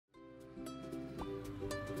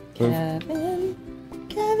Kevin.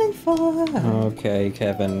 Kevin 4. Okay,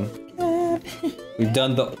 Kevin. We've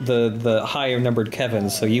done the higher numbered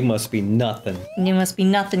Kevins, so you must be nothing. You must be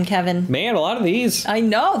nothing, Kevin. Man, a lot of these. I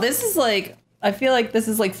know, this is like, I feel like this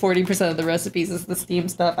is like 40% of the recipes is the steam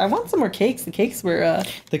stuff. I want some more cakes. The cakes were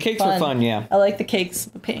The cakes fun. were fun, yeah. I like the cakes,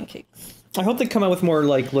 the pancakes. I hope they come out with more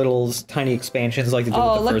like little tiny expansions like they did with the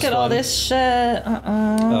first one. Oh, look at all this shit.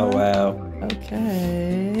 Oh, wow.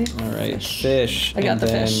 Okay. All right, fish. I got the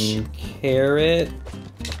then fish. Carrot.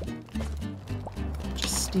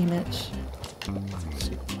 Just steam it.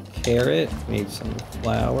 Carrot. Need some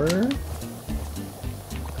flour.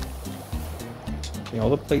 Okay, all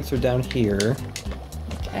the plates are down here.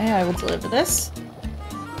 Okay, I will deliver this.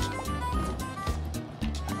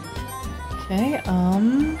 Okay,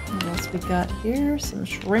 what else we got here? Some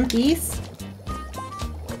shrimpies.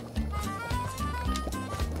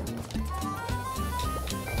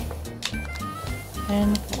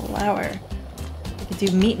 And flour. We could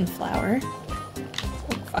do meat and flour.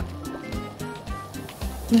 Oh, fuck.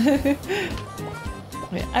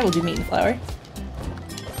 Wait, I will do meat and flour.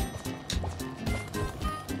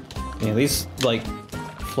 Yeah, these like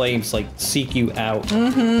flames like seek you out.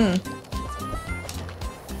 Mm-hmm.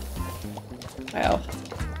 Wow.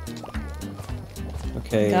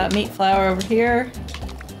 Okay. Got meat flour over here.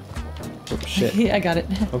 Oh, shit. Yeah, I got it.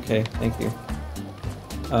 Okay, thank you.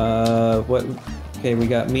 What? Okay, we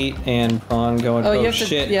got meat and prawn going. Oh, you Oh have to-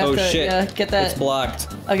 shit! you have Oh to, shit! yeah, get that- It's blocked.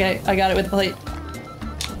 Okay, I got it with the plate.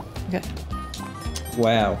 Okay.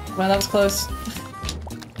 Wow. Wow, that was close.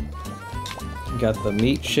 Got the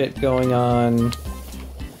meat shit going on.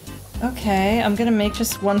 Okay, I'm gonna make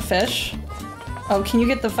just one fish. Oh, can you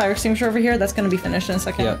get the fire extinguisher over here? That's gonna be finished in a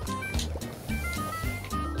second. Yep.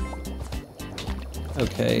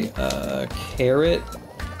 Okay, carrot.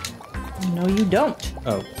 No, you don't.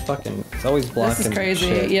 Oh, fucking, it's always blocking This is crazy.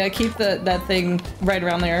 shit. Yeah, keep that thing right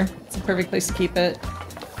around there. It's a perfect place to keep it.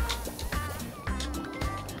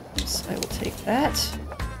 So I will take that.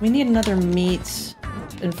 We need another meat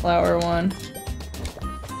and flour one.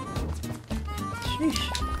 Sheesh.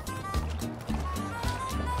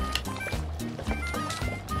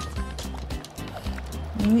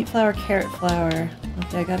 Meat flour, carrot flour.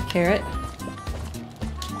 Okay, I got a carrot.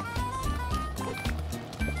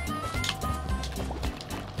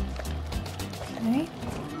 Okay.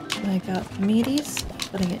 I got meaties.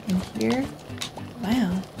 Putting it in here.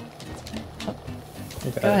 Wow.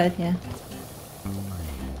 Okay. Go ahead, yeah.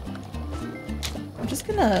 I'm just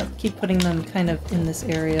gonna keep putting them kind of in this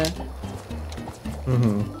area.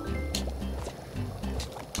 Mm-hmm.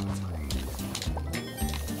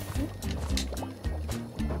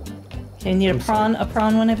 Okay, I need a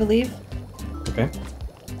prawn one, I believe. Okay.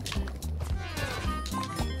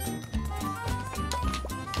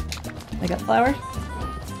 I got flour.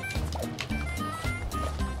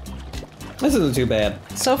 This isn't too bad.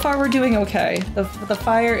 So far, we're doing okay. The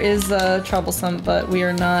fire is troublesome, but we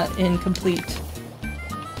are not in complete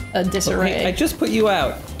disarray. Hey, I just put you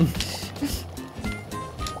out.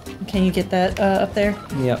 Can you get that up there?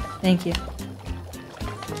 Yep. Thank you.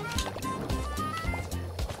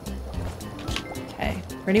 Okay,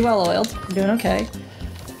 pretty well oiled. I'm doing okay.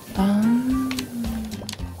 I'm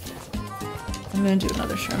gonna do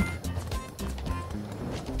another shrimp.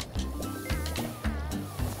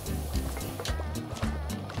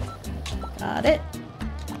 Got it.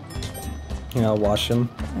 Yeah, I'll wash them.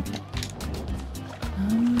 Okay.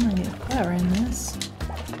 I need a flour in this.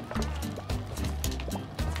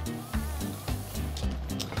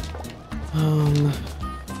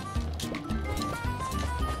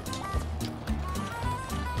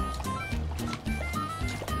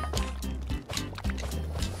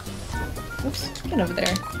 Oops, get over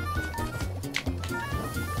there.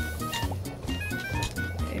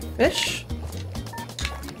 Okay, fish.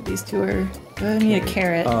 These two are good. I need a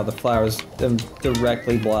carrot. Oh, the flour's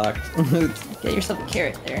directly blocked. Get yourself a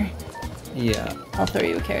carrot there. Yeah. I'll throw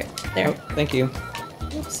you a carrot. There. Oh, thank you.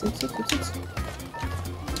 Oops, oops, oops, oops, oops.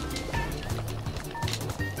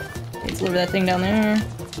 Okay, deliver that thing down there.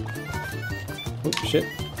 Oh, shit.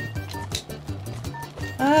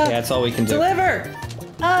 Yeah, that's all we can do. Deliver!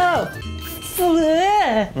 Oh!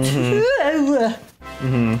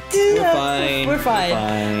 Mm-hmm. We're fine. We're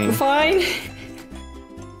fine. We're fine.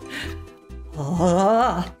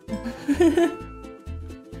 Ah. I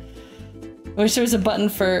wish there was a button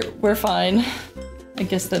for we're fine. I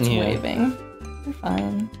guess that's waving. We're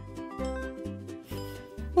fine.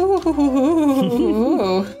 Ooh.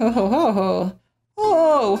 Oh.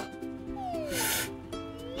 Oh.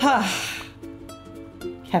 Ha.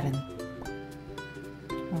 Kevin.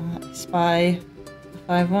 I spy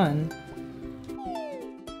 5-1.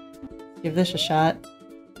 Give this a shot.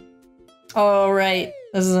 Oh, right.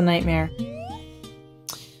 This is a nightmare.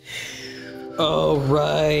 Oh,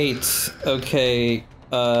 right. Okay.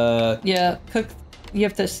 Yeah, cook. You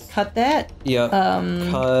have to cut that? Yep.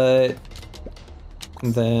 Cut.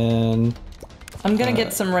 And then... I'm gonna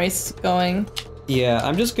get some rice going. Yeah,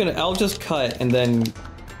 I'll just cut and then...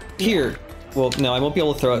 Here. Well, no, I won't be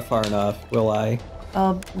able to throw it far enough, will I?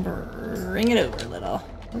 I'll bring it over a little.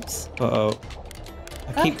 Oops. Uh-oh.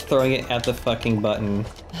 I keep throwing it at the fucking button.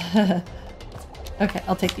 Okay,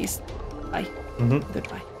 I'll take these. Bye.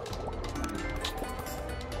 Goodbye.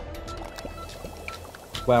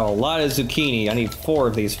 Wow, a lot of zucchini. I need 4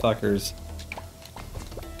 of these fuckers.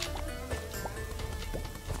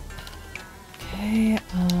 Okay,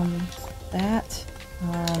 that.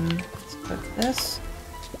 Let's cook this.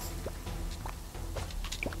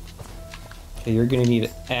 Okay, you're gonna need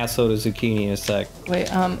an assload of zucchini in a sec.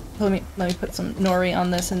 Wait, let me put some nori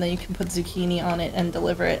on this, and then you can put zucchini on it and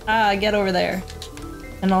deliver it. Ah, get over there.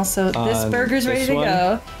 And also, this burger's ready to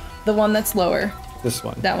go. The one that's lower. This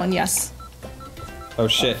one. That one, yes. Oh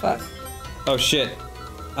shit. Oh, fuck. Oh shit.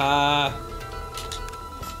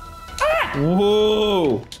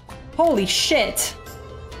 Whoa! Holy shit!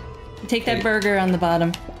 Take that burger on the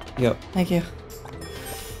bottom. Yep. Thank you.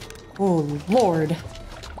 Oh, Lord.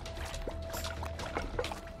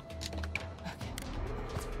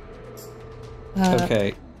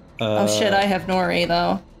 Okay. Oh shit, I have nori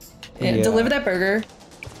though. Yeah. Deliver that burger.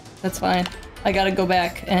 That's fine. I gotta go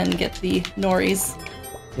back and get the noris.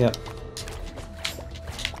 Yep.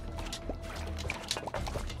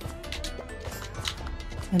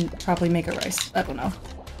 And probably make a rice. I don't know.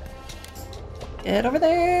 Get over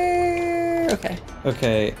there! Okay.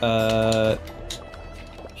 Okay,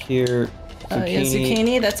 here... Yeah,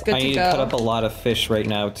 zucchini, that's good to go. I need to cut up a lot of fish right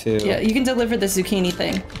now, too. Yeah, you can deliver the zucchini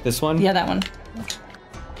thing. This one? Yeah, that one.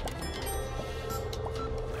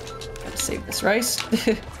 Gotta save this rice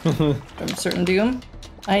from certain doom.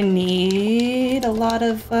 I need a lot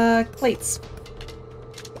of plates.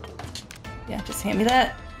 Yeah, just hand me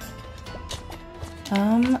that.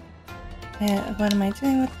 Yeah, what am I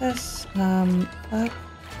doing with this? Fuck.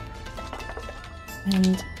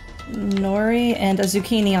 And nori and a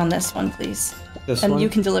zucchini on this one, please. This and one? you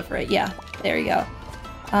can deliver it. Yeah, there you go.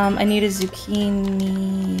 I need a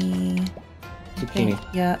zucchini. Zucchini. Okay,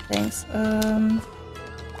 yeah, thanks.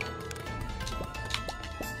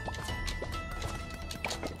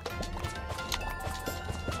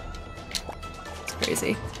 It's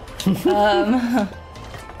crazy.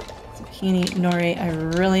 Zucchini, nori. I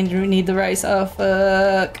really do need the rice. Oh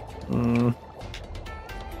fuck.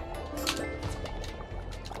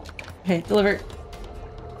 Okay, deliver.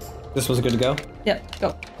 This was good to go? Yep,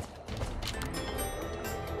 go.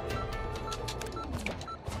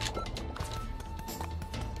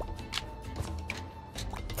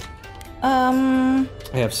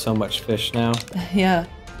 I have so much fish now. Yeah.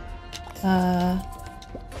 No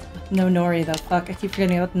nori though. Fuck, I keep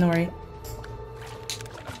forgetting about the nori.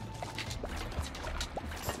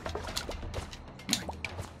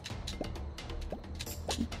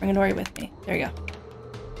 Bring a nori with me. There you go.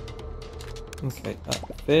 Okay,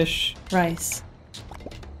 fish. Rice.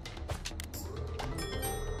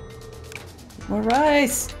 More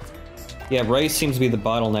rice! Yeah, rice seems to be the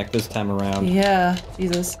bottleneck this time around. Yeah,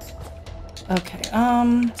 Jesus. Okay,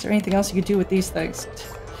 is there anything else you could do with these things?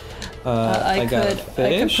 I could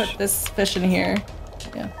put this fish in here.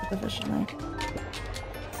 Yeah, put the fish in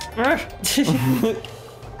there.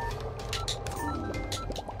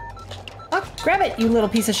 Oh, grab it, you little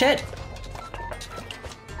piece of shit!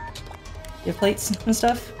 You have plates and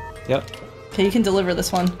stuff? Yep. Okay, you can deliver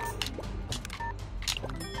this one.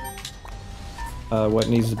 What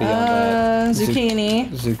needs to be on that? Zucchini.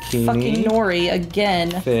 Zucchini. Fucking nori again.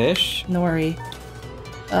 Fish. Nori.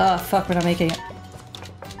 Oh, fuck, we're not making it.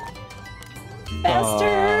 Faster!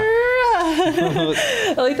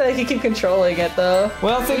 I like that I can keep controlling it, though.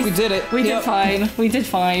 Well, I think we did it. We did fine. We did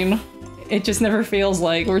fine. It just never feels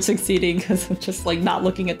like we're succeeding because I'm just, like, not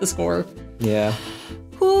looking at the score. Yeah.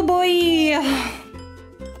 Oh, boy!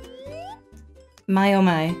 My, oh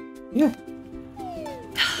my. Yeah.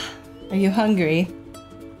 Are you hungry?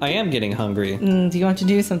 I am getting hungry. Do you want to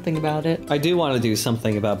do something about it? I do want to do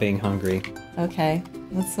something about being hungry. Okay.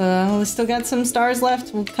 Let's, we still got some stars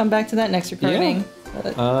left. We'll come back to that next recording. Yeah.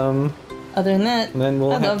 But other than that, then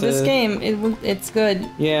we'll I love this game. It's good.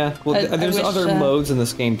 Yeah. Well, there's wish, other modes in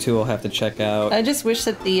this game too. I'll have to check out. I just wish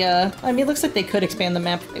that the, I mean, it looks like they could expand the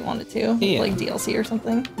map if they wanted to. Yeah. Like DLC or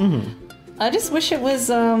something. I just wish it was,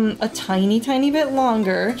 a tiny bit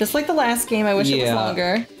longer. Just like the last game, I wish it was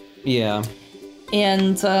longer. Yeah.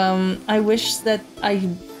 And I wish that I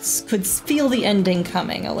could feel the ending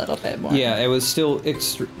coming a little bit more. Yeah, it was still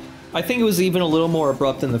I think it was even a little more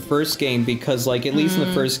abrupt in the first game because, like, at least in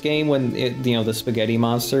the first game when the spaghetti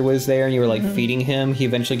monster was there and you were like feeding him, he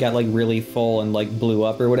eventually got like really full and like blew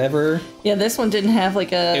up or whatever. Yeah, this one didn't have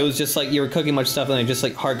like a. It was just like you were cooking much stuff and it just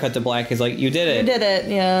like hard cut to black. It's like you did it. You did it.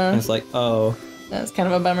 Yeah. And it's like, oh. That's kind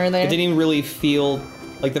of a bummer there. It didn't even really feel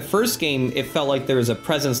like the first game. It felt like there was a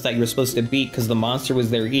presence that you were supposed to beat because the monster was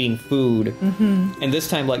there eating food. And this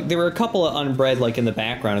time, like, there were a couple of unbred like in the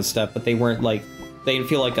background and stuff, but they weren't like. They didn't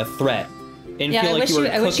feel like a threat. It didn't feel like you were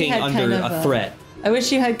cooking under a threat. I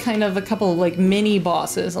wish you had kind of a couple like mini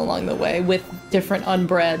bosses along the way with different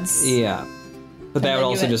unbreds. Yeah. But that would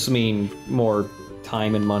also just mean more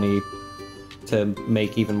time and money to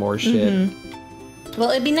make even more shit.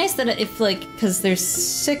 Well, it'd be nice that if, like, because there's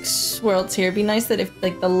 6 worlds here, it'd be nice that if,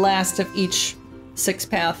 like, the last of each 6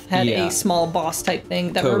 path had a small boss type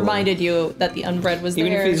thing that reminded you that the unbred was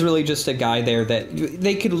Even there. if he's really just a guy there, that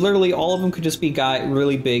they could literally, all of them could just be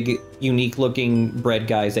really big, unique looking bread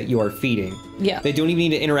guys that you are feeding. Yeah. They don't even need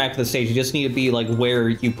to interact with the stage. You just need to be like where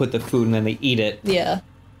you put the food and then they eat it. Yeah.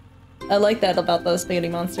 I like that about the spaghetti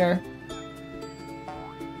monster.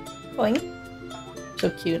 Boing. So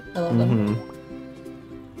cute. I love them.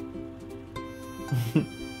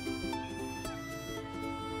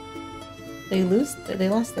 They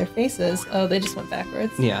lost their faces. Oh, they just went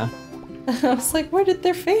backwards. Yeah. I was like, where did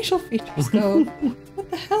their facial features go?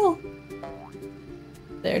 What the hell?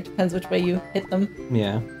 There, it depends which way you hit them.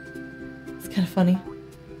 Yeah. It's kind of funny.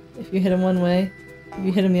 If you hit them one way, if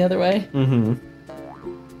you hit them the other way.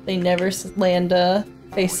 They never land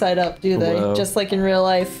face side up, do they? Whoa. Just like in real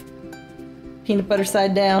life. Peanut butter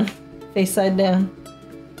side down, face side down.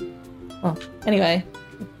 Well, anyway.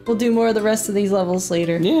 We'll do more of the rest of these levels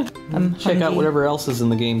later. Yeah. I'm Check out whatever else is in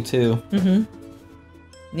the game, too.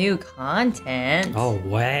 New content. Oh,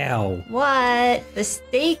 wow. What? The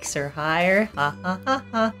stakes are higher. Ha ha ha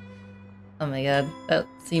ha. Oh my god, that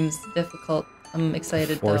seems difficult. I'm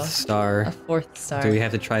excited though. 4th star. A 4th star. Do we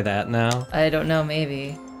have to try that now? I don't know,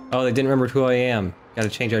 maybe. Oh, they didn't remember who I am. Gotta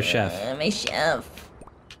change our chef. My chef.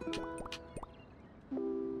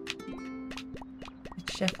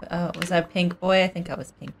 Chef, oh, was that Pink Boy? I think I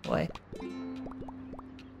was Pink Boy.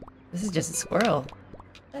 This is just a squirrel.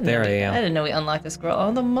 There I am. I didn't know we unlocked a squirrel.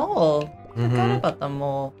 Oh, the mole. I forgot about the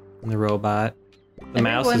mole. And the robot. The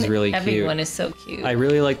mouse is really cute. Everyone is so cute. I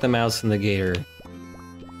really like the mouse and the gator.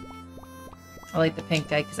 I like the pink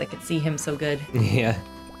guy because I could see him so good. Yeah.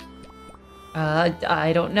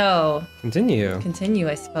 I don't know. Continue. Continue,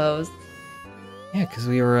 I suppose. Yeah, because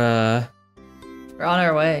we were, We're on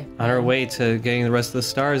our way. on our way to getting the rest of the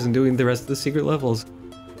stars and doing the rest of the secret levels.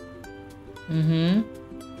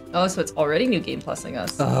 Oh, so it's already New Game Plusing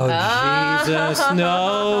us. Oh, Jesus,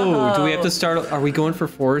 no! Do we have to start? Are we going for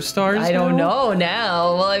 4 stars? I don't know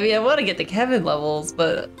now. Well, I mean, I want to get the Kevin levels,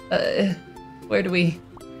 but where do we?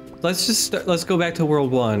 Let's just let's go back to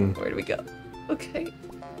World 1. Where do we go? Okay.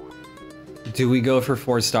 Do we go for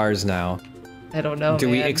 4 stars now? I don't know. Do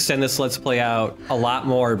we extend this Let's Play out a lot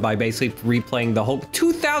more by basically replaying the whole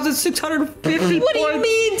 2,650 What do you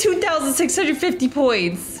mean 2,650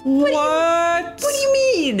 points? What? What do you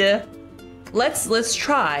mean? Let's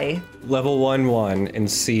try. Level 1-1 and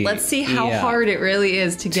see. Let's see how hard it really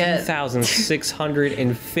is to get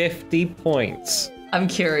 2,650 points. I'm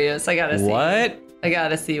curious. I gotta see. What? I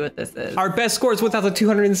gotta see what this is. Our best score is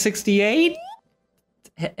 1,268?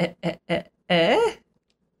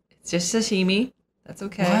 It's just sashimi. That's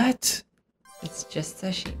okay. What? It's just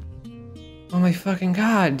sashimi. Oh my fucking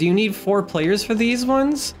god. Do you need 4 players for these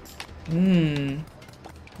ones?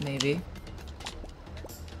 Maybe.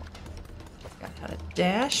 Got how to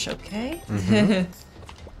dash, okay.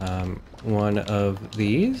 One of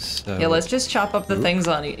these. So. Yeah, let's just chop up the things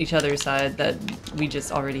on each other's side that we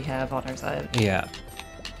just already have on our side. Yeah.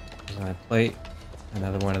 There's my plate.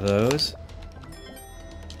 Another one of those.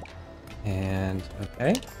 And,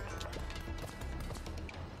 okay.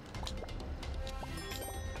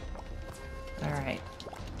 Alright.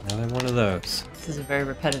 Another one of those. This is a very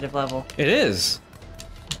repetitive level. It is.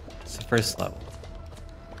 It's the first level.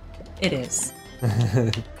 It is.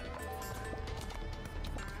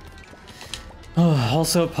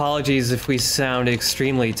 Also, apologies if we sound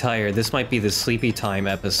extremely tired. This might be the sleepy time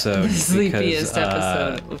episode. The sleepiest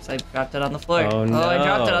episode. Oops, I dropped it on the floor. Oh, no. I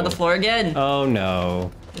dropped it on the floor again. Oh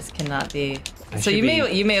no. This cannot be. So you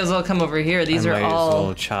may as well come over here. These are all. Might as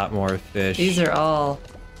well chop more fish. These are all.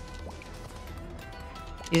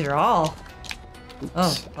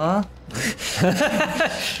 Oh, huh?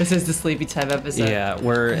 This is the sleepy time episode. Yeah, the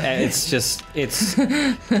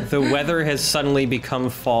weather has suddenly become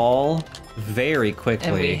fall very quickly.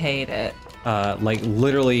 And we hate it. Like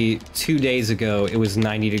literally 2 days ago, it was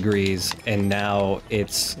 90 degrees, and now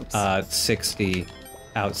it's 60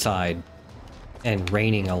 outside and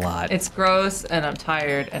raining a lot. It's gross, and I'm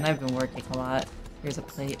tired, and I've been working a lot. Here's a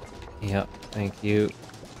plate. Yep, thank you.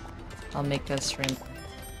 I'll make a shrimp.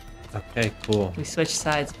 Okay, cool. We switched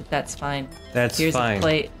sides, but that's fine. That's Here's fine. Here's a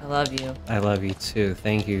plate. I love you. I love you too.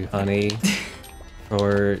 Thank you, honey,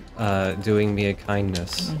 for doing me a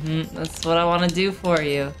kindness. That's what I want to do for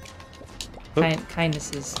you.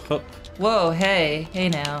 Kindnesses. Whoa, hey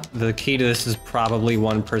now. The key to this is probably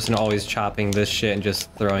one person always chopping this shit and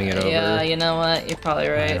just throwing it over. Yeah, you know what? You're probably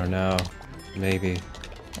right. I don't know. Maybe.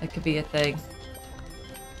 That could be a thing.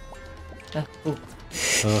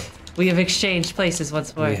 We have exchanged places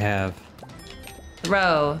once more. We have.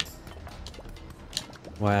 Throw.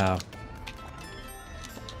 Wow.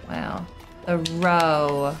 Wow. The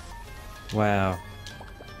row. Wow.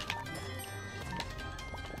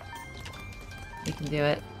 You can do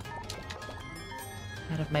it.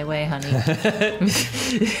 Out of my way, honey.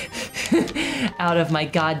 Out of my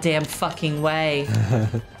goddamn fucking way.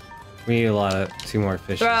 We need a lot of 2 more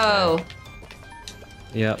fish. Throw.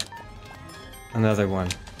 Yep. Another one.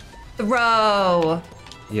 Throw.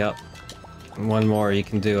 Yep. One more, you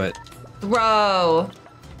can do it. Throw.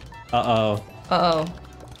 Uh-oh. Uh-oh.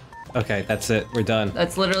 Okay, that's it. We're done.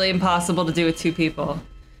 That's literally impossible to do with 2 people.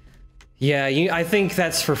 Yeah, I think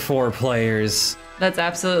that's for 4 players. That's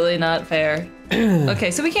absolutely not fair.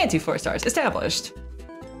 Okay, so we can't do 4 stars. Established.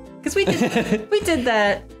 Because we did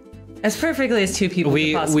that as perfectly as 2 people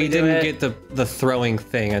could possibly do it. We didn't get the throwing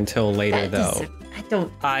thing until later, though.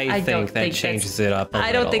 I think that changes it up a little.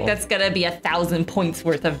 I don't think that's gonna be 1,000 points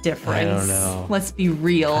worth of difference. I don't know. Let's be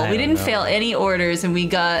real. We didn't fail any orders, and we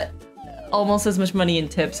got almost as much money in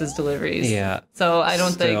tips as deliveries. Yeah. So I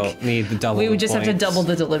don't think need the double. We would just points. have to double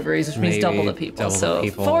the deliveries, which means double the people. So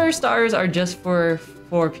 4 stars are just for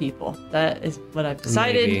 4 people. That is what I've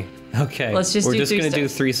decided. Maybe. Okay. Let's just We're do just 3 gonna do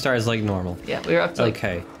stars. 3 stars like normal. Yeah, we were up to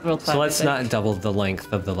okay. World 5. So let's not double the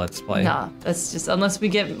length of the Let's Play. Nah, that's just unless we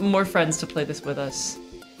get more friends to play this with us.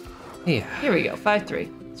 Yeah. Here we go. 5-3.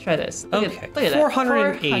 Let's try this. Look at that.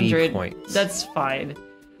 480 points. That's fine.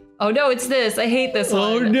 Oh no, it's this. I hate this one.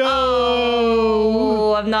 Oh no!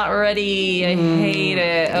 Oh, I'm not ready. I hate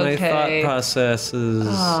it. Okay. My thought processes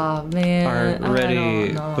man, aren't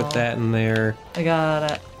ready. Put that in there. I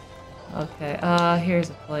got it. Okay.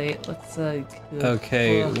 Here's a plate. Let's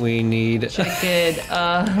okay, we need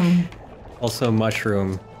chicken. Also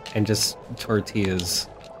mushroom and just tortillas.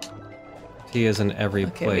 Tortillas in every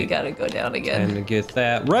plate. Okay, we gotta go down again. And get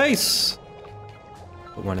that rice.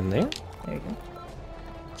 Put one in there. There you go.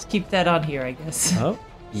 Just keep that on here, I guess. Oh,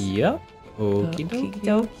 yep. Okie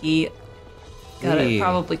dokie. Gotta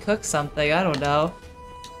probably cook something. I don't know.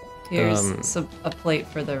 Here's a plate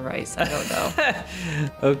for the rice. I don't know.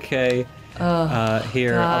 Okay.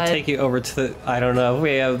 Here, God. I'll take you over to the, I don't know if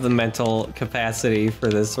we have the mental capacity for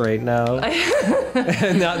this right now.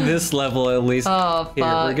 Not this level, at least. Oh, Here,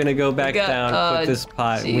 we're gonna go back down, put this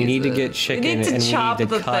pot. Jesus. We need to get chicken, we need to and chop we need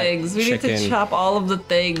to the cut things. We chicken. need to chop all of the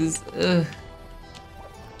things. Ugh.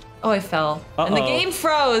 Oh, I fell. And the game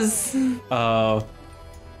froze. Oh.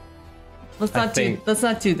 Let's not do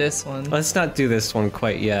this one. Let's not do this one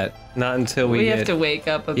quite yet. Not until we have to wake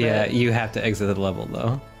up a bit. Yeah, you have to exit the level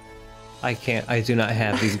though. I can't. I do not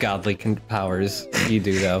have these godly powers. You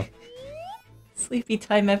do though. Sleepy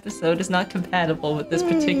time episode is not compatible with this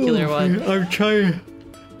particular one. I'm trying.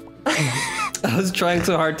 I was trying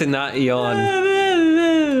so hard to not yawn,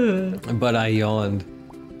 but I yawned.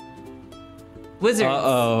 Wizards.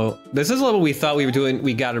 Uh-oh. This is a level we thought we were doing.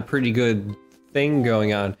 We got a pretty good thing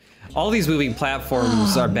going on. All these moving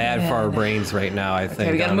platforms are bad for our brains right now, I think.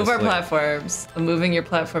 Okay, we gotta move our platforms. I'm moving your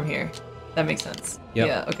platform here. That makes sense. Yep.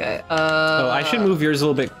 Yeah, okay. Oh, I should move yours a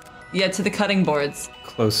little bit. Yeah, to the cutting boards.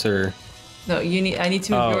 Closer. No, I need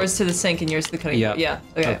to move yours to the sink and yours to the cutting board. Yeah,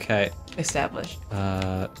 okay. Okay. Established.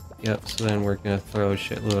 Yep, so then we're gonna throw a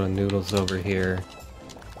shitload of noodles over here.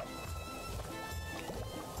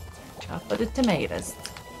 Chop the tomatoes.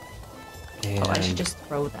 And I should just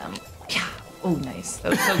throw them. Yeah. Oh, nice.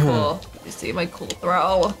 That was so cool. You see my cool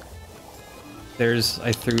throw.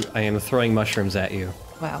 I am throwing mushrooms at you.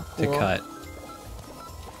 Wow, cool. To cut.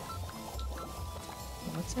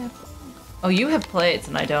 What's happening? Oh, you have plates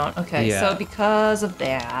and I don't. Okay, yeah. So because of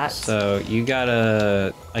that. So you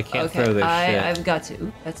gotta. I can't throw this shit. I've got to.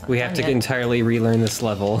 Ooh, that's not we have to entirely relearn this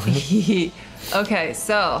level. Okay,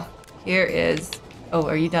 so here is. Oh,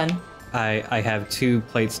 are you done? I have 2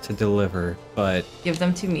 plates to deliver, but... Give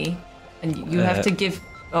them to me. And you have to give...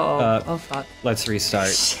 oh, fuck. Let's restart.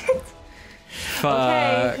 Shit.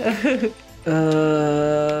 Fuck. Okay.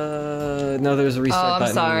 No, there's a restart button.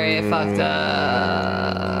 I'm sorry, I fucked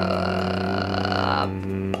up.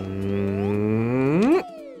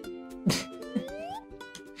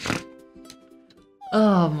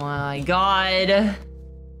 Oh my god.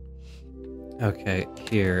 Okay,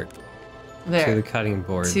 here. There. To the cutting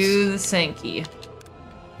boards. To the sinky.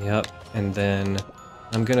 Yep, and then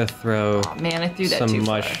I'm gonna throw oh, man, I threw that too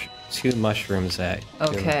far. 2 mushrooms at you.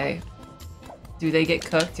 Okay. Do they get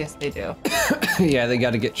cooked? Yes, they do. Yeah, they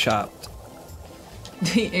gotta get chopped.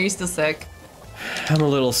 Are you still sick? I'm a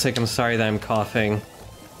little sick. I'm sorry that I'm coughing.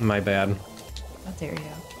 My bad. How dare you?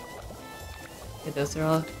 Okay, those are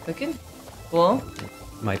all cooking. Cool.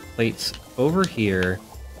 My plate's over here.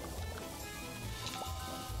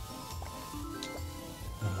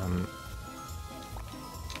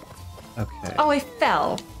 Okay. Oh, I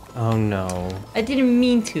fell. Oh no. I didn't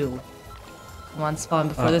mean to. Come on, spawn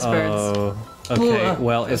before this birds. Okay,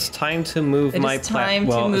 well, it's time to move my platform.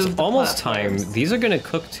 Well, it's almost time. These are gonna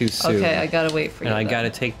cook too soon. Okay, I gotta wait for you. And I gotta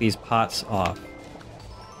take these pots off.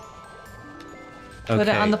 Okay. Put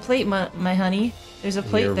it on the plate, my honey. There's a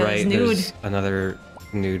plate that is nude. There's another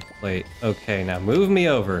nude plate. Okay, now move me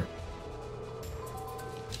over.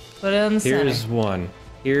 Put it on the center. Here's 1.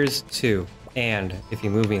 Here's 2. And if you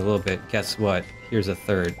move me a little bit, guess what? Here's a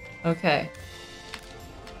 3rd. Okay.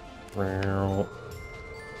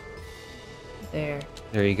 There.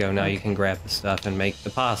 There you go. Now you can grab the stuff and make the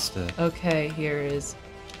pasta. Okay, here is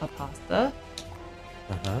a pasta.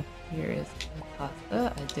 Uh-huh. Here is a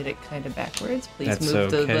pasta. I did it kind of backwards. Please That's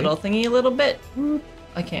move the okay. little thingy a little bit.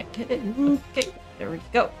 I can't hit it. Okay, there we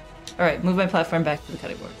go. All right, move my platform back to the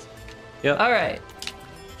cutting boards. Yep. All right.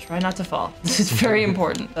 Try not to fall. This is very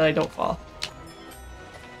important that I don't fall.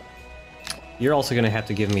 You're also gonna have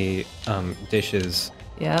to give me Yep. dishes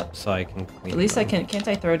so I can clean At least them. I can. Can't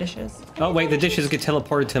I throw dishes? Oh wait, the dishes get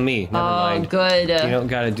teleported to me. Never mind. Oh, good. You don't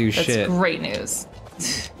gotta do That's shit. great news.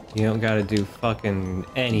 You don't gotta do fucking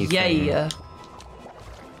anything. Yeah.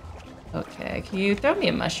 Okay, can you throw me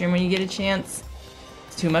a mushroom when you get a chance?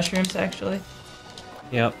 It's 2 mushrooms, actually.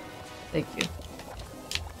 Yep. Thank you.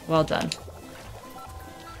 Well done.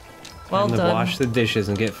 Well Time to done. wash the dishes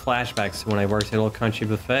and get flashbacks to when I worked at Old Country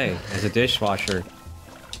Buffet as a dishwasher.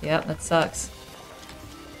 Yep, that sucks.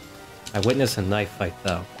 I witnessed a knife fight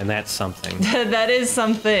though, and that's something. That is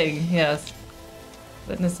something, yes.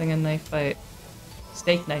 Witnessing a knife fight.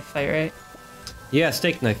 Steak knife fight, right? Yeah,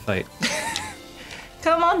 steak knife fight.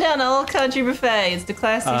 Come on down to Old Country Buffet. It's the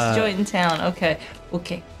classiest joint in town. Okay.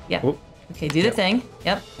 Yeah. Whoop. Okay, do the thing.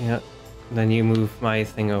 Yep. Yep. Then you move my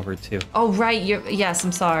thing over too. Oh, right. Yes,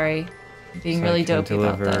 I'm sorry. I'm being So really I can dopey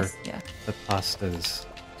about deliver this. Yeah. the pastas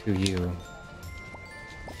to you.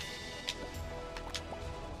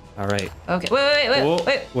 All right. Okay.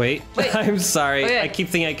 Wait. I'm sorry. Okay. I keep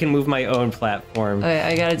thinking I can move my own platform. Okay,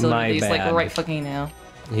 I gotta deliver My these bad. like right fucking now.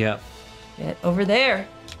 Yep. Get over there.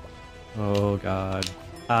 Oh god.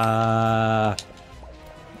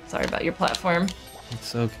 Sorry about your platform.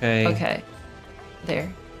 It's okay. Okay.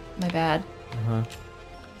 There. My bad. Uh-huh.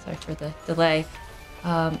 Sorry for the delay.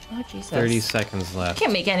 Oh Jesus. 30 seconds left.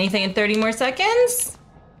 Can't make anything in 30 more seconds.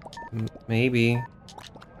 Maybe.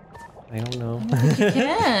 I don't know. You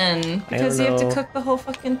can because you have to know. cook the whole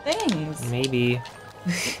fucking things. Maybe.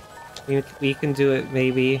 we can do it,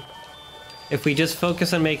 maybe. If we just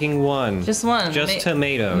focus on making one. Just one. Just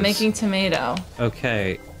tomatoes. I'm making tomato.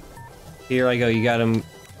 Okay. Here I go. You got him.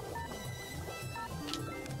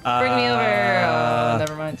 Bring me over. Oh,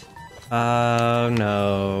 never mind. Oh,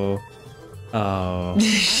 no. Oh.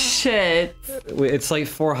 Shit. It's like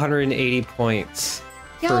 480 points.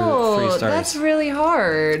 For 3 Yo, stars. that's really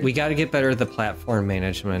hard. We gotta get better at the platform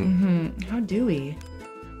management. How do we?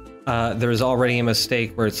 There was already a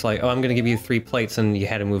mistake where it's like, oh, I'm gonna give you 3 plates, and you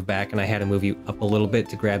had to move back, and I had to move you up a little bit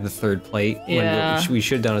to grab the 3rd plate. Yeah. When what we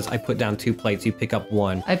should have done is I put down 2 plates, you pick up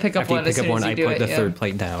 1. I pick up After one you as pick up soon one, as you I do put it, the yeah. 3rd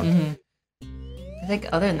plate down. I think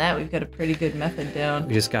other than that, we've got a pretty good method down.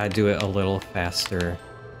 We just gotta do it a little faster.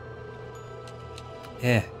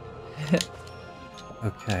 Yeah.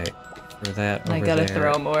 Okay. For that over I gotta there.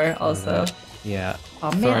 throw more also. Yeah.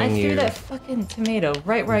 Oh man, I threw that fucking tomato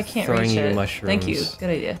right where I can't throwing reach you it. mushrooms. Thank you.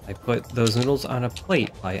 Good idea. I put those noodles on a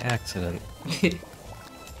plate by accident.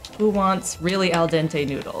 Who wants really al dente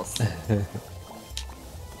noodles?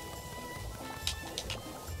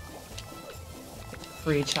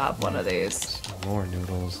 Free chop one of these. Some more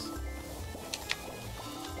noodles.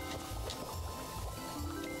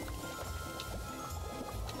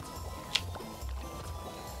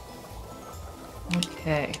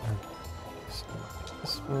 Okay. So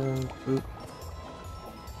this one. Boop.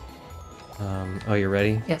 Oh, you're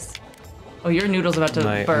ready? Yes. Oh, your noodle's about to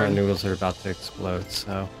burn. My noodles are about to explode,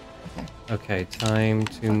 so... Okay, time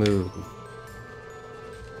to move.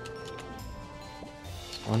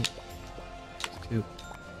 One. Two.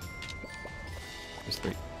 There's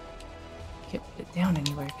three. Can't put it down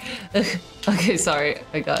anywhere. Okay, sorry.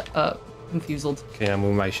 I got confused. Okay, I'm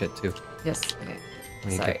moving my shit too. Yes, okay.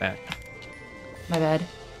 When you get back. My bad.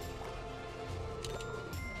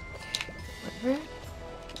 Liver.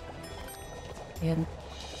 And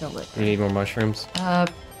the liver. You need more mushrooms?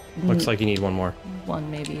 Looks like you need one more. One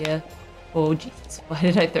maybe, yeah. Oh, Jesus. Why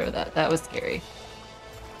did I throw that? That was scary.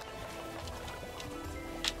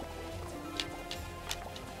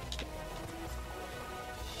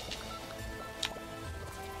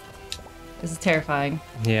 This is terrifying.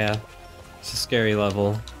 Yeah. It's a scary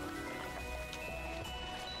level.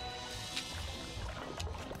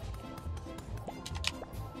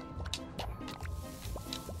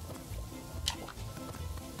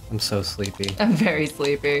 I'm so sleepy. I'm very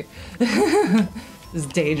sleepy. It's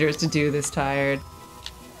dangerous to do this tired.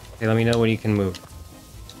 Hey, let me know when you can move.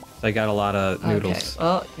 I got a lot of noodles. Okay,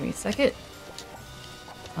 well, give me a second.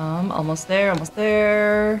 Almost there, almost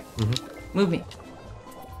there. Move me.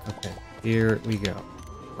 Okay, here we go.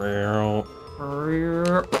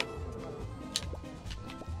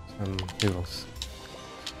 Some noodles.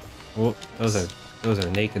 Oh, those are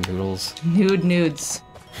naked noodles. Nudes.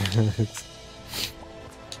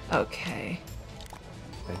 Okay.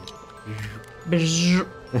 Okay. Here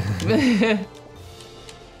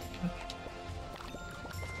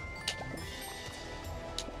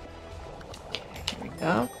we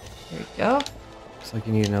go. Here we go. Looks like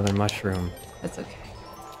you need another mushroom. That's okay.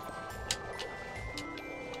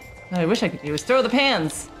 What I wish I could do is throw the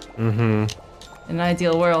pans. In an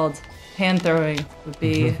ideal world, pan throwing would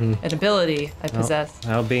be an ability I possess.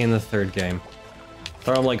 That'll be in the third game.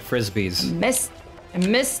 Throw them like frisbees. Missed. I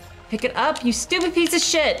missed. Pick it up, you stupid piece of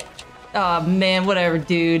shit. Oh man, whatever,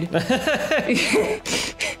 dude.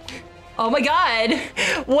 Oh my god.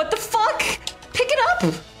 What the fuck? Pick it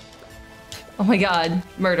up. Oh my god.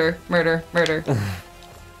 Murder, murder, murder.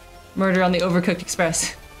 Murder on the Overcooked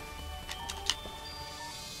Express.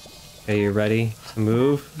 Okay, you ready to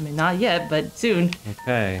move? I mean, not yet, but soon.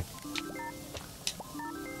 Okay.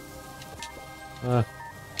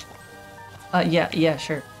 Yeah,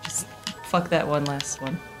 sure. Just fuck that one last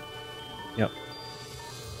one. Yep.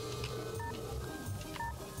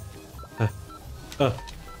 I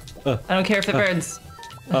don't care if it burns.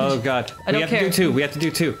 Oh god. I don't care. We have to do two. We have to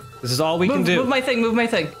do two. This is all we can do. Move my thing, move my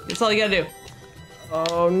thing. That's all you gotta do.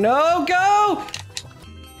 Oh no, go!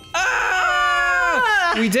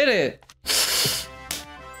 Ah! We did it!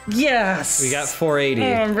 Yes! We got 480.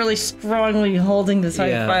 Oh, I'm really strongly holding this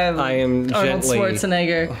high five. I am Arnold gently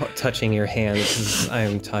Schwarzenegger. touching your hand because I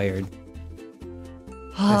am tired.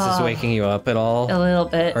 Is this waking you up at all? A little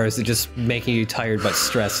bit. Or is it just making you tired but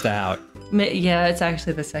stressed out? Yeah, it's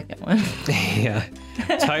actually the second one. Yeah.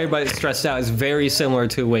 Tired but stressed out is very similar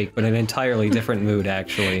to awake, but an entirely different mood,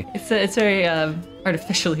 actually. It's very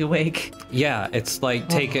artificially awake. Yeah, it's like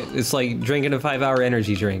it's like drinking a 5-hour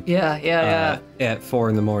energy drink. Yeah. At 4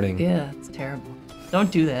 in the morning. Yeah, it's terrible.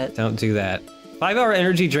 Don't do that. Don't do that. 5-hour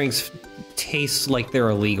energy drinks taste like they're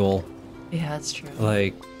illegal. Yeah, that's true.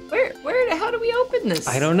 Like... How do we open this?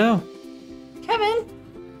 I don't know. Kevin?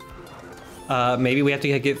 Maybe we have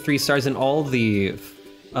to get 3 stars in all the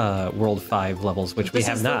World 5 levels, which we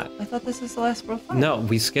have not. I thought this was the last World 5. No,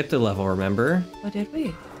 we skipped a level, remember? Oh, did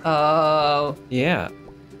we? Oh. Yeah.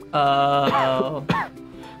 Oh.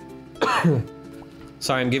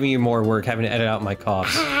 Sorry, I'm giving you more work having to edit out my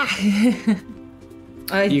coughs.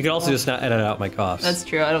 You could also just not edit out my coughs. That's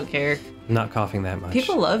true, I don't care. I'm not coughing that much.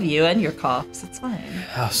 People love you and your coughs, it's fine.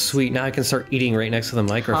 Oh, sweet. Now I can start eating right next to the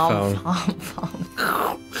microphone.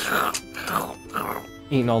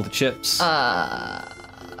 Eating all the chips.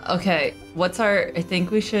 Okay, I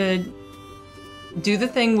think we should do the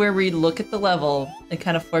thing where we look at the level and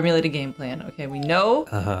kind of formulate a game plan. Okay, we know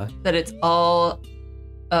that it's all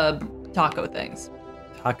taco things.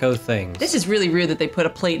 Taco things. This is really weird that they put a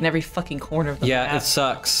plate in every fucking corner of the map. Yeah, it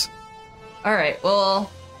sucks. Alright,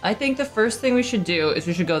 well, I think the first thing we should do is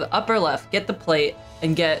we should go to the upper left, get the plate,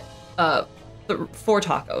 and get 4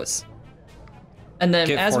 tacos. And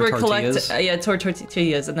then as we're collecting,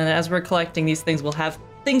 tortillas, and then as we're collecting these things, we'll have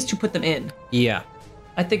things to put them in. Yeah.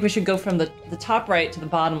 I think we should go from the top right to the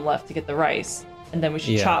bottom left to get the rice, and then we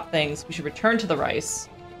should chop things. We should return to the rice.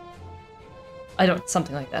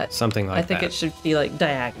 Something like that. Something like that. I think it should be like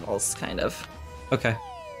diagonals, kind of. Okay.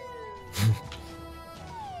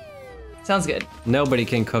 Sounds good. Nobody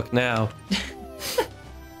can cook now.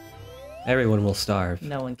 Everyone will starve.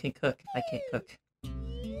 No one can cook if I can't cook.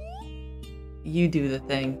 You do the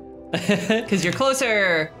thing. Because you're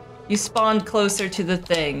closer! You spawned closer to the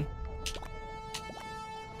thing.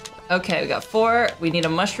 Okay, we got 4. We need a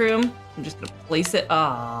mushroom. I'm just gonna place it.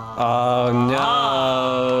 Oh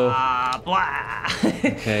no! Blah.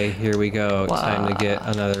 Okay, here we go. Blah. Time to get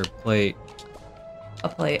another plate. A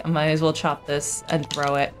plate. I might as well chop this and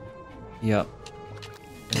throw it. Yep.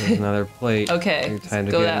 There's another plate. Okay, time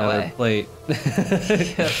to go get that another way. plate.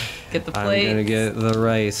 Get the plate. I'm gonna get the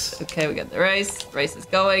rice. Okay, we got the rice. Rice is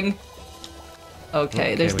going.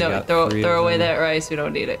 Okay, there's we no got throw 3 away of that them. rice. We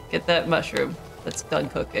don't need it. Get that mushroom. That's done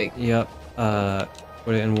cooking. Yep.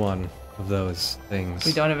 Put it in one of those things.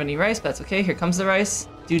 We don't have any rice, but that's okay. Here comes the rice.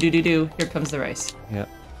 Do. Here comes the rice. Yep.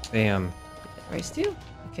 Bam. Get that rice too.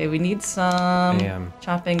 Okay, we need some Bam.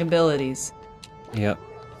 chopping abilities. Yep.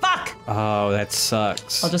 Fuck! Oh, that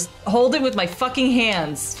sucks. I'll just hold it with my fucking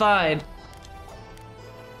hands. Fine.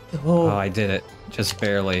 Oh, I did it. Just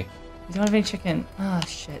barely. We don't have any chicken. Ah,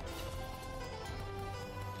 shit.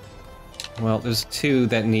 Well, there's 2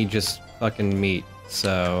 that need just fucking meat,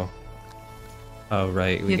 so... Oh,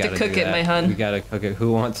 right, we You have gotta to cook do it, that. my hun. We gotta cook it.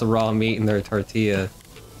 Who wants a raw meat in their tortilla?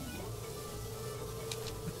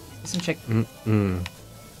 Some chicken. Mm-mm.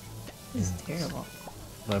 This is terrible.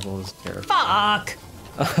 Level is terrible. Fuck!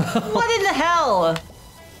 What in the hell?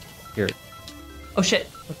 Here. Oh shit.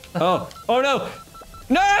 Oh! Oh no!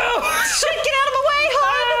 No! Shit, get out of my way,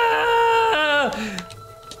 hon!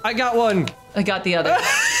 I got one! I got the other.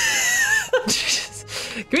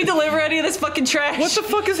 Can we deliver any of this fucking trash? What the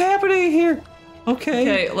fuck is happening here?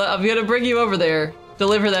 Okay. Okay, I'm gonna bring you over there.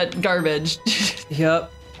 Deliver that garbage.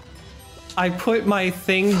 Yep. I put my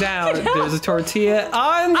thing down. There's a tortilla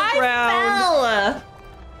on the ground. I fell!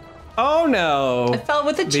 Oh no! I fell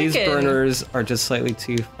with the chicken. These burners are just slightly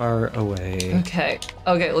too far away. Okay,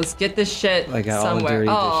 let's get this shit I got all the somewhere. dirty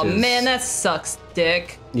Oh dishes. man, that sucks,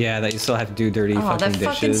 dick. Yeah, that you still have to do dirty Oh, fucking that dishes.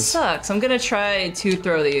 fucking sucks. I'm gonna try to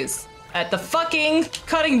throw these at the fucking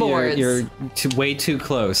cutting boards. You're way too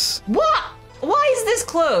close. What? Why is this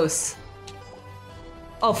close?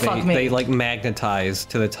 Oh, fuck me. They like magnetize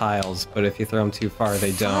to the tiles, but if you throw them too far,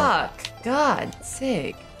 they don't. Fuck. God's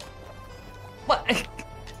sake. What?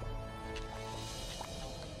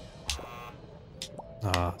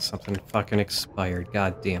 Oh, something fucking expired.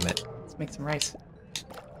 God damn it. Let's make some rice.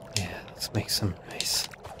 Yeah, let's make some rice.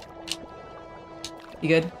 You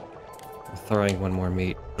good? I'm throwing one more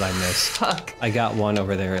meat, but I missed. Fuck. I got one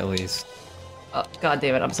over there at least. Oh, God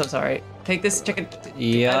damn it. I'm so sorry. Take this chicken.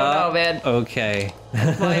 Yeah. I don't know, man. Okay.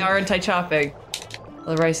 Why aren't I chopping?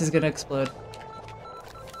 The rice is gonna explode.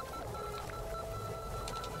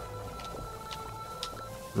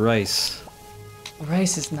 Rice.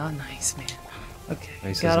 Rice is not nice, man. Okay,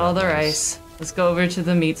 Rice is got all not the nice. rice. Let's go over to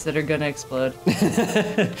the meats that are gonna explode.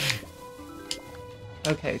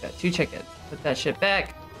 Okay, we got 2 chickens. Put that shit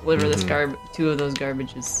back. Deliver this 2 of those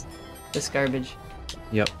garbages. This garbage.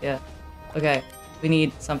 Yep. Yeah. Okay, we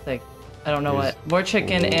need something. I don't know Here's- what. More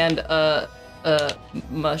chicken and a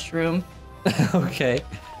mushroom. Okay.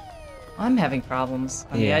 I'm having problems.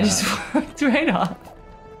 I mean, I Yeah. just walked right off.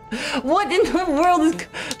 What in the world is...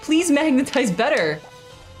 Please magnetize better.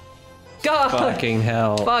 God. Fucking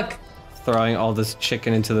hell. Fuck. Throwing all this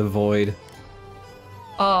chicken into the void.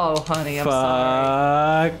 Oh, honey, I'm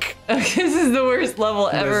sorry. Fuck. This is the worst level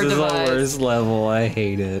ever This is devised. the worst level. I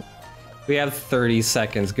hate it. We have 30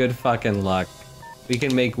 seconds. Good fucking luck. We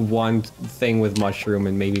can make one thing with mushroom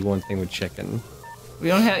and maybe one thing with chicken. We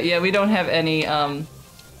don't have... Yeah, we don't have any...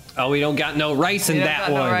 Oh, we don't got no rice in we don't that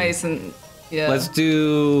got one. no rice and... Yeah. Let's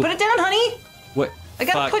do... Put it down, honey. What? I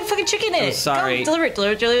gotta Fuck. put fucking chicken in I'm it. sorry. Go, deliver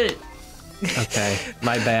it. Okay,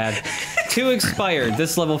 my bad. 2 expired.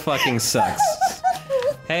 This level fucking sucks.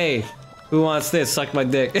 Hey, who wants this? Suck my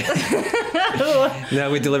dick. No,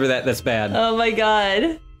 we deliver that. That's bad. Oh my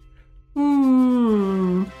god.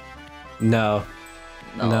 Hmm. No.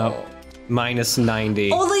 No. Minus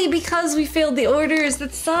 90. Only because we failed the orders.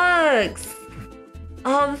 That sucks.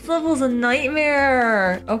 Oh, this level's a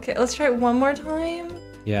nightmare. Okay, let's try it one more time.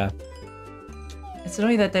 Yeah. It's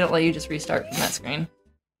annoying that they don't let you just restart from that screen.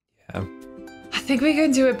 Yeah. I think we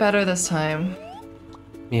can do it better this time.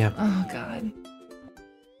 Yeah. Oh god.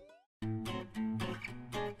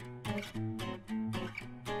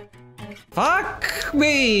 Fuck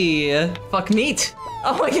me! Fuck meat.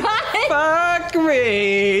 Oh my god. Fuck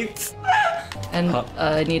meat! And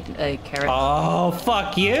I need a carrot. Oh,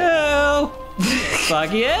 fuck you!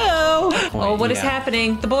 Fuck you! Oh, what is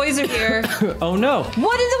happening? The boys are here. Oh no!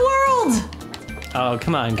 What in the world? Oh,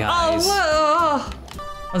 come on, guys. Oh,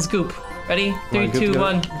 whoa. Let's goop. Ready? 3, 2,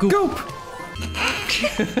 1, goop.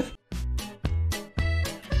 Goop!